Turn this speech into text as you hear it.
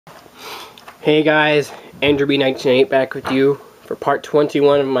Hey guys, Andrew B1988 back with you for part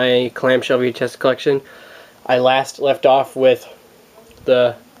 21 of my Clamshell VHS collection. I last left off with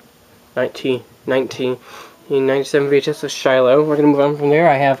the 1997 VHS of Shiloh. We're going to move on from there.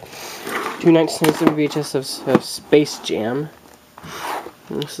 I have two 1997 VHS of Space Jam.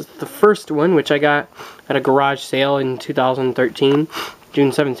 And this is the first one, which I got at a garage sale in 2013,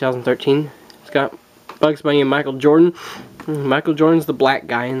 June 7, 2013. It's got Bugs Bunny and Michael Jordan. Michael Jordan's the black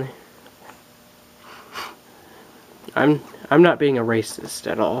guy in there. I'm not being a racist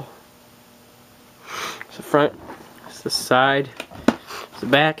at all. It's the front, it's the side, it's the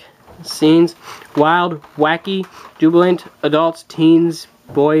back, scenes. Wild, wacky, jubilant adults, teens,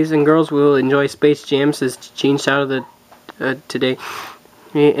 boys, and girls will enjoy Space Jam, says Gene Shout of the today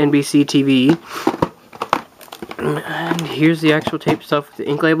NBC TV. And here's the actual tape itself with the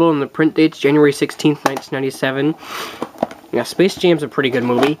ink label and the print dates, January 16th, 1997. Yeah, Space Jam's a pretty good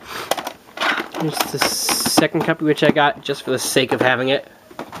movie. Here's the second copy, which I got just for the sake of having it.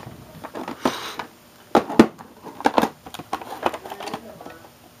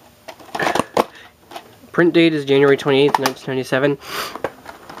 Print date is January 28th, 1997.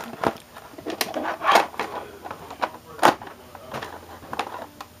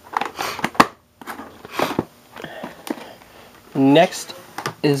 Next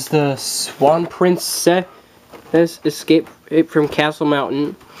is the Swan Princess Escape from Castle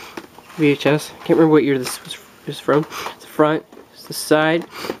Mountain VHS. Can't remember what year this was from. It's the front, it's the side,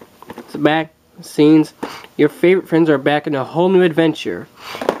 it's the back, the scenes. Your favorite friends are back in a whole new adventure.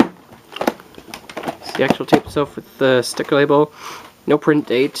 It's the actual tape itself with the sticker label. No print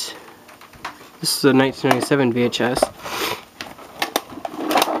date. This is a 1997 VHS.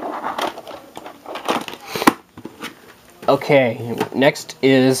 Okay, next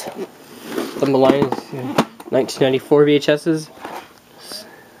is the Malines 1994 VHSs.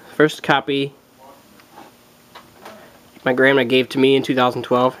 First copy my grandma gave to me in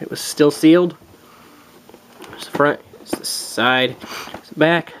 2012. It was still sealed. There's the front, there's the side, there's the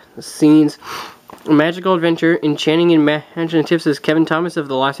back, the scenes. A magical adventure, enchanting and imaginative, says Kevin Thomas of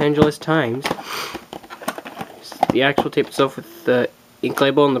the Los Angeles Times. It's the actual tape itself with the ink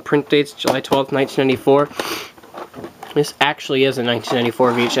label and the print dates, July 12th, 1994. This actually is a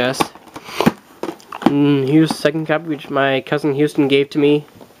 1994 VHS. And here's the second copy, which my cousin Houston gave to me.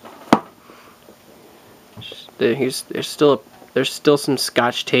 There's still some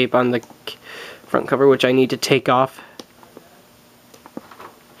Scotch tape on the front cover, which I need to take off.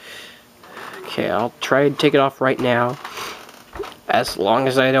 Okay, I'll try to take it off right now, as long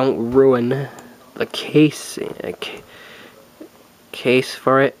as I don't ruin the case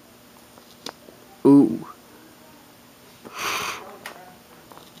for it. Ooh.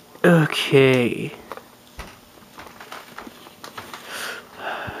 Okay.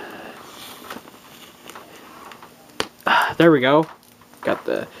 There we go. Got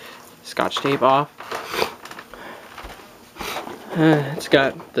the Scotch tape off. It's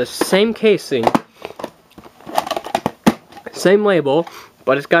got the same casing, same label,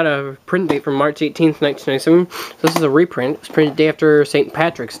 but it's got a print date from March 18th, 1997. So this is a reprint. It's printed day after St.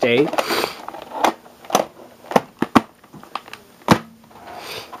 Patrick's Day.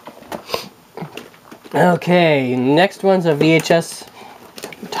 Okay, next one's a VHS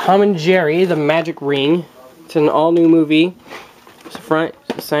Tom and Jerry, The Magic Ring. It's an all-new movie. It's the front,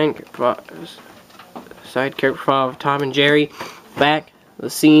 it's the side character file of Tom and Jerry. Back, the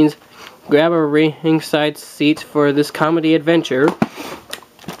scenes. Grab a ringside seat for this comedy adventure.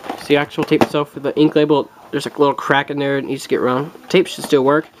 It's the actual tape itself with the ink label. There's a little crack in there. It needs to get around. Tape should still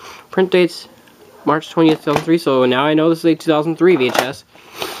work. Print dates, March 20th, 2003. So now I know this is a 2003 VHS.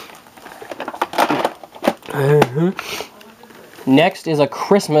 Next is a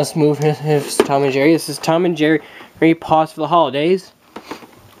Christmas movie. It's Tom and Jerry. This is Tom and Jerry. Pause for the holidays.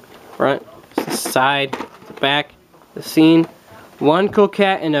 Front, the side, the back, the scene. One cool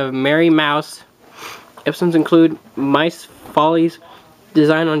cat and a merry mouse. Episodes include Mice Follies,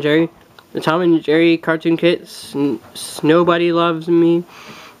 Design on Jerry, the Tom and Jerry cartoon kit, Nobody Loves Me,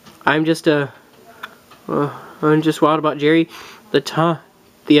 I'm just wild about Jerry, the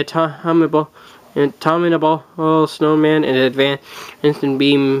Abominable Snowman, and Advanced Instant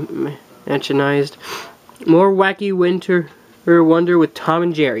Beam Machinized. More wacky winter wonder with Tom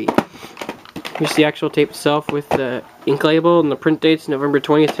and Jerry. Here's the actual tape itself with the ink label and the print dates, November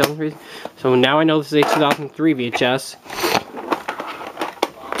 20th, 2003. So now I know this is a 2003 VHS.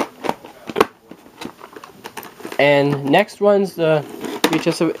 And next one's the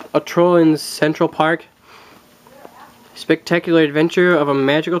VHS of a troll in Central Park. Spectacular adventure of a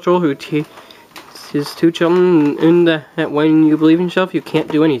magical troll who teaches his two children that when you believe in yourself, you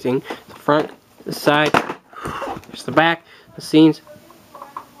can't do anything. The front, the side, here's the back, the scenes.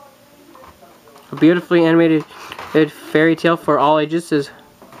 A beautifully animated fairy tale for all ages is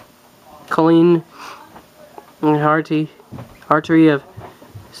Colleen and Hartery of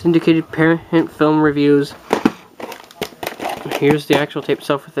syndicated parent film reviews. Here's the actual tape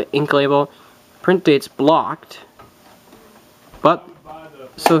itself with the ink label. Print date's blocked, but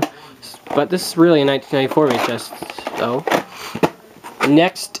this is really a 1994 VHS though.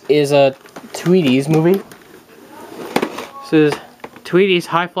 Next is a Tweety's movie. This is Tweety's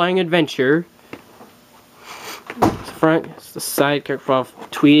High Flying Adventure. It's the front, it's the side, character of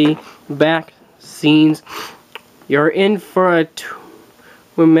Tweety, back, scenes. You're in for a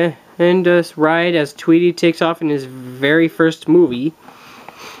tremendous ride as Tweety takes off in his very first movie.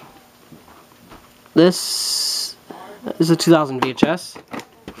 This is a 2000 VHS.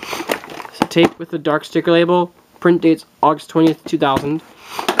 It's a tape with the dark sticker label. Print date's August 20th, 2000.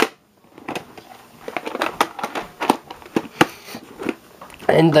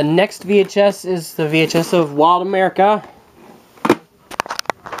 And the next VHS is the VHS of Wild America.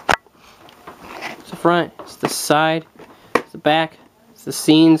 It's the front, it's the side, it's the back, it's the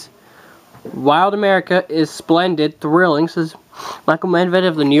scenes. Wild America is splendid, thrilling, says Michael Medved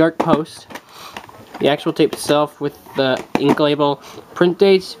of the New York Post. The actual tape itself with the ink label. Print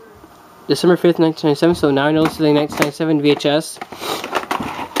dates December 5th, 1997, so now I know this is a 1997 VHS.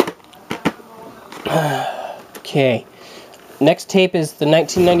 Okay. Next tape is the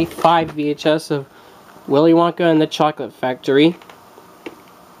 1995 VHS of Willy Wonka and the Chocolate Factory.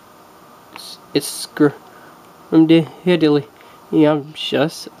 It's from the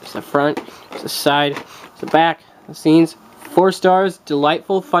it's the front, it's the side, it's the back, the scenes. 4 stars,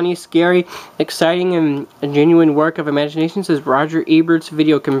 delightful, funny, scary, exciting, and a genuine work of imagination, says Roger Ebert's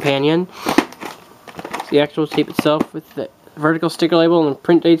video companion. It's the actual tape itself with the vertical sticker label and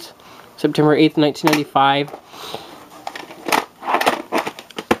print dates September 8th, 1995.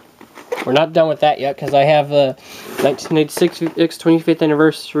 We're not done with that yet because I have the 1986 25th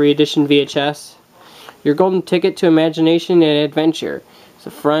Anniversary Edition VHS. Your golden ticket to imagination and adventure. It's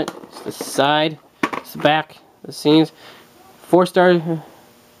the front, it's the side, it's the back, the scenes. 4 stars.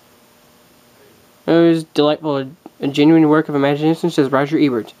 It was delightful, a genuine work of imagination, says Roger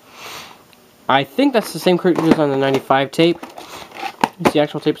Ebert. I think that's the same characters on the 95 tape. It's the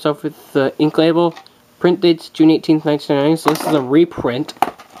actual tape itself with the ink label. Print dates June 18th, 1999. So this is a reprint.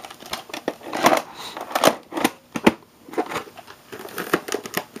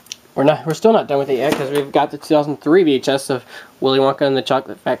 We're still not done with it yet because we've got the 2003 VHS of Willy Wonka and the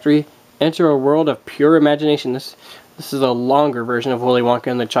Chocolate Factory. Enter a world of pure imagination. This is a longer version of Willy Wonka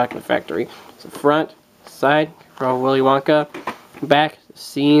and the Chocolate Factory. It's the front, side for Willy Wonka, back,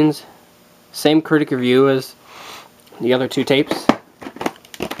 scenes, same critic review as the other 2 tapes.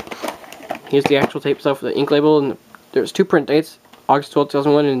 Here's the actual tape itself with the ink label, and there's 2 print dates, August 12,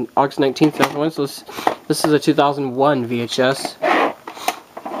 2001 and August 19, 2001. So this is a 2001 VHS.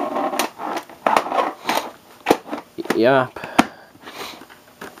 Yep.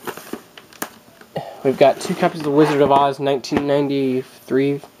 We've got 2 copies of The Wizard of Oz,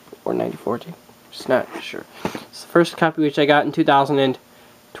 1993 or 94. Just not sure. It's the first copy which I got in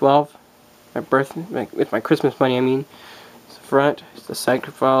 2012. With my Christmas money, I mean. It's the front. It's the side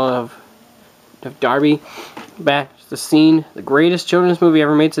profile of Darby. Back. It's the scene. The greatest children's movie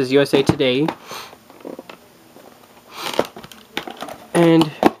ever made, says USA Today. And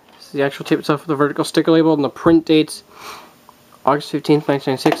this is the actual tape itself with the vertical sticker label and the print dates August 15th,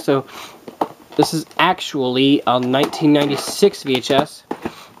 1996. So this is actually a 1996 VHS.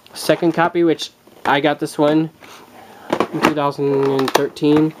 Second copy, which I got this one in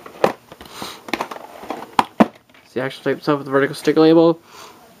 2013. It's the actual tape itself with the vertical sticker label.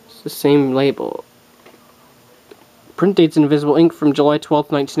 It's the same label. Print dates in invisible ink from July 12th,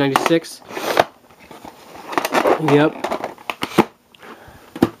 1996. Yep.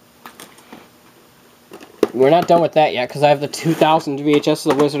 We're not done with that yet because I have the 2000 VHS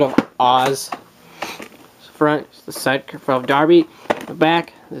of The Wizard of Oz. It's the front, it's the side of Darby, the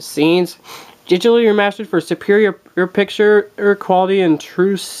back, the scenes. Digitally remastered for superior picture quality and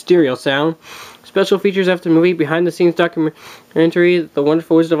true stereo sound. Special features after the movie, behind the scenes documentary, The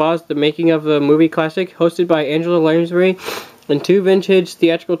Wonderful Wizard of Oz, the making of the movie classic, hosted by Angela Lansbury, and 2 vintage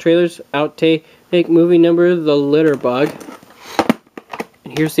theatrical trailers, outtake movie number, The Litter Bug.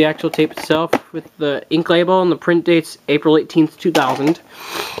 And here's the actual tape itself with the ink label and the print dates April 18th, 2000.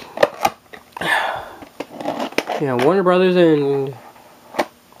 Yeah, Warner Brothers and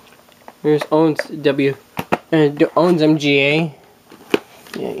here's owns owns MGA.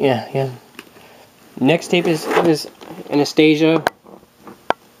 Yeah. Next tape is Anastasia.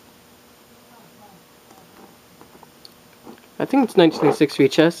 I think it's 1996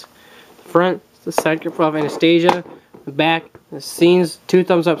 VHS. The front, the side grip of Anastasia. The back, the scenes, 2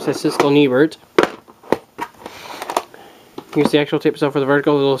 thumbs up says Siskel and Ebert. Here's the actual tape itself for the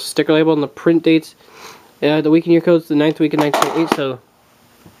vertical, little sticker label, and the print dates. The week and year code's the 9th week of 1998, so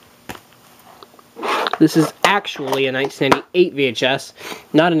this is actually a 1998 VHS,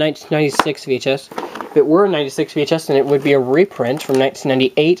 not a 1996 VHS. If it were a 96 VHS, then it would be a reprint from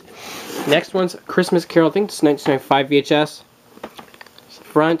 1998. Next one's Christmas Carol. I think it's 1995 VHS. It's the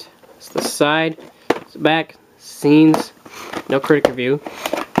front, it's the side, it's the back, scenes, no critic review.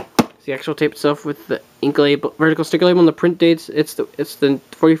 It's the actual tape itself with the ink label, vertical sticker label, and the print dates. It's the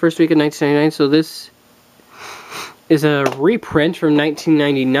 41st week of 1999. So this is a reprint from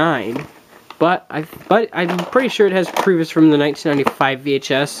 1999. But I'm pretty sure it has previous from the 1995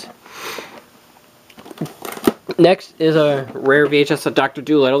 VHS. Next is a rare VHS of Dr.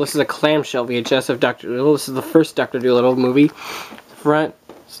 Dolittle. This is a clamshell VHS of Dr. Dolittle. This is the first Dr. Dolittle movie. The front,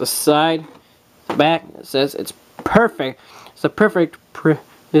 it's the side, the back. It says it's perfect. It's a perfect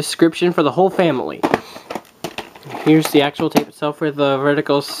description for the whole family. Here's the actual tape itself with the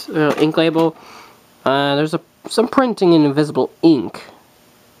vertical ink label. There's some printing in invisible ink.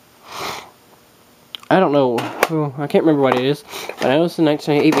 I don't know. I can't remember what it is. But I know it's a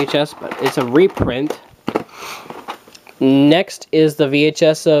 1998 VHS, but it's a reprint. Next is the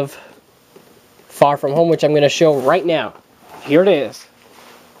VHS of Far From Home, which I'm going to show right now. Here it is.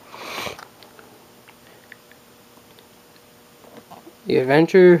 The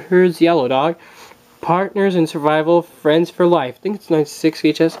Adventurers Yellow Dog. Partners in Survival, Friends for Life. I think it's 96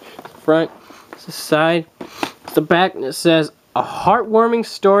 VHS. The front, it's the side, it's the back, and it says, a heartwarming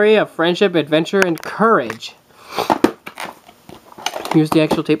story of friendship, adventure, and courage. Here's the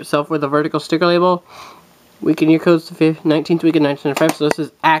actual tape itself with a vertical sticker label. Week and year code's the 19th week of 1995, so this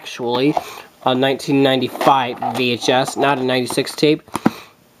is actually a 1995 VHS, not a 96 tape.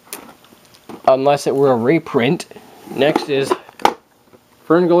 Unless it were a reprint. Next is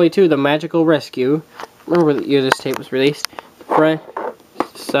Ferngully 2, The Magical Rescue. Remember what year this tape was released. Front,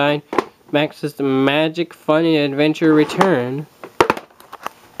 side, back says The Magic, Fun, and Adventure Return.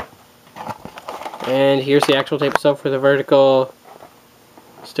 And here's the actual tape itself for the vertical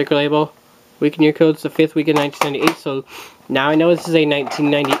sticker label. Week and year code's the 5th week of 1998, so now I know this is a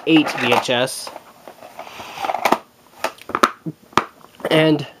 1998 VHS.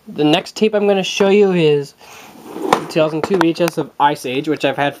 And the next tape I'm going to show you is 2002 VHS of Ice Age, which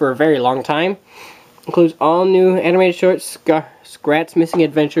I've had for a very long time. Includes all new animated shorts, Scrat's Missing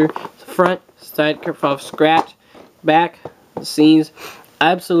Adventure, front, side of Scrat, back, the scenes.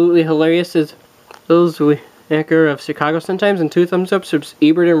 Absolutely hilarious as those anchor of Chicago sometimes, and 2 thumbs up from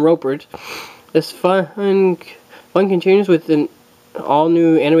Ebert and Ropert. This fun continues with an all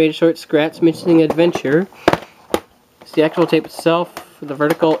new animated short, Scrat's Missing Adventure. It's the actual tape itself, the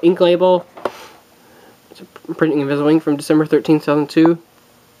vertical ink label. It's a printing invisible ink from December 13, 2002.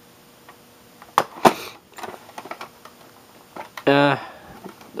 The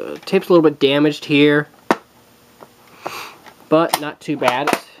tape's a little bit damaged here, but not too bad.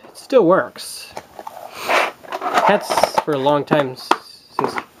 It still works. That's for a long time,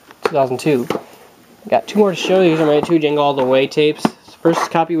 since 2002. Got 2 more to show. These are my 2 Jingle All the Way tapes.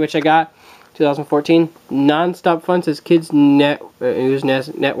 First copy, which I got 2014, Non-Stop Fun, says Kids News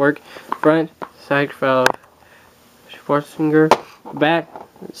Network. Front, side file, Schwarzenegger. Back,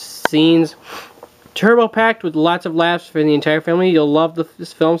 scenes. Turbo packed with lots of laughs for the entire family. You'll love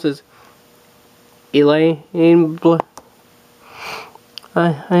this film, says Elaine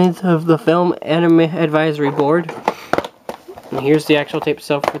of the Film Anime Advisory Board. And here's the actual tape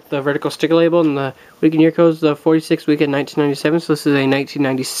itself with the vertical sticker label, and the week and year code is the 46th week in 1997, so this is a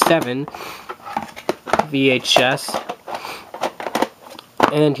 1997 VHS.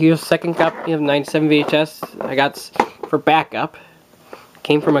 And here's the second copy of 97 VHS I got for backup.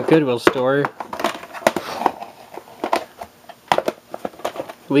 Came from a Goodwill store.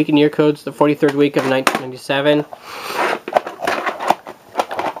 Week and year code's the 43rd week of 1997.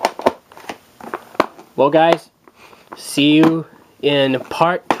 Well, guys, see you in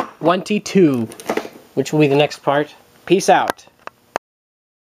part 22, which will be the next part. Peace out.